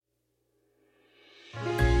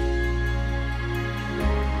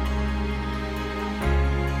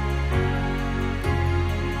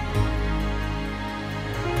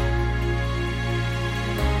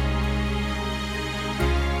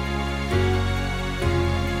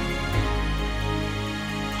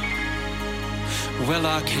Well,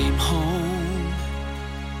 I came home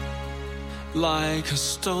like a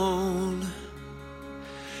stone,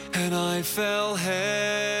 and I fell heavy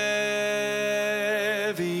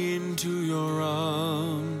into your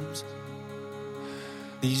arms.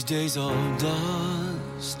 These days of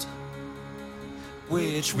dust,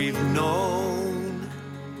 which we've known,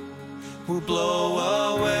 will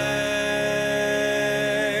blow away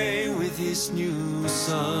with this new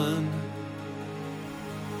sun.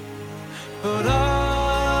 But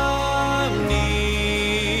I'll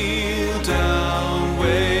kneel down,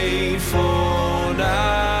 wait for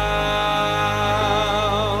now,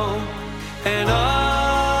 and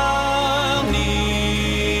I'll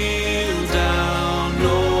kneel down,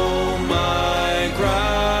 know my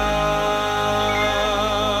ground,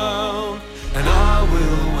 and I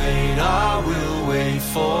will wait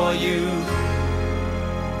for you,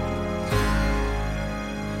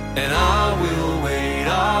 and I will wait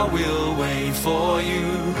for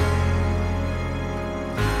you.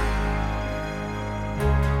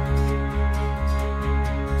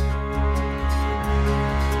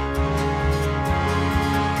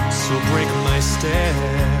 So break my step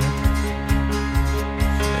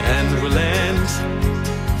and relent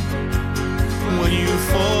when you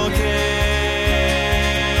forgave,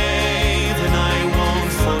 and I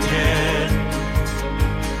won't forget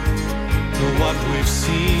what we've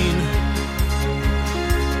seen,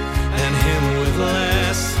 and him with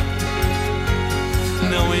less,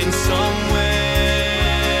 knowing some way,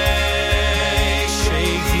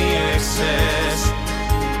 shake the excess.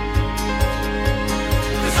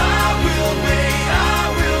 'Cause I will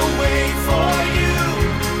wait for you,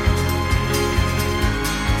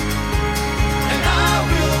 and I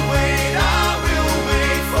will wait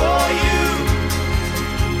for you,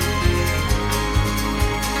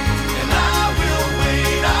 and I will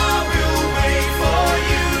wait for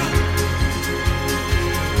you.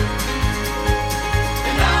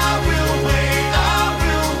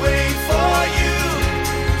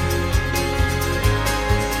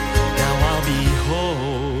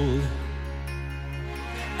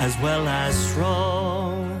 As well as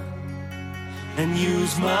strong, and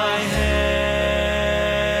use my head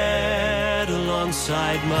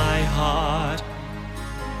alongside my heart.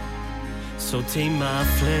 So tame my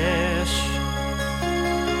flesh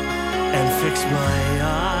and fix my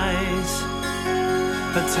eyes,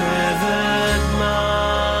 a tethered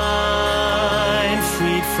mind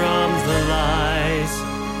freed from the lies.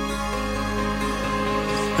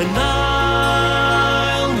 And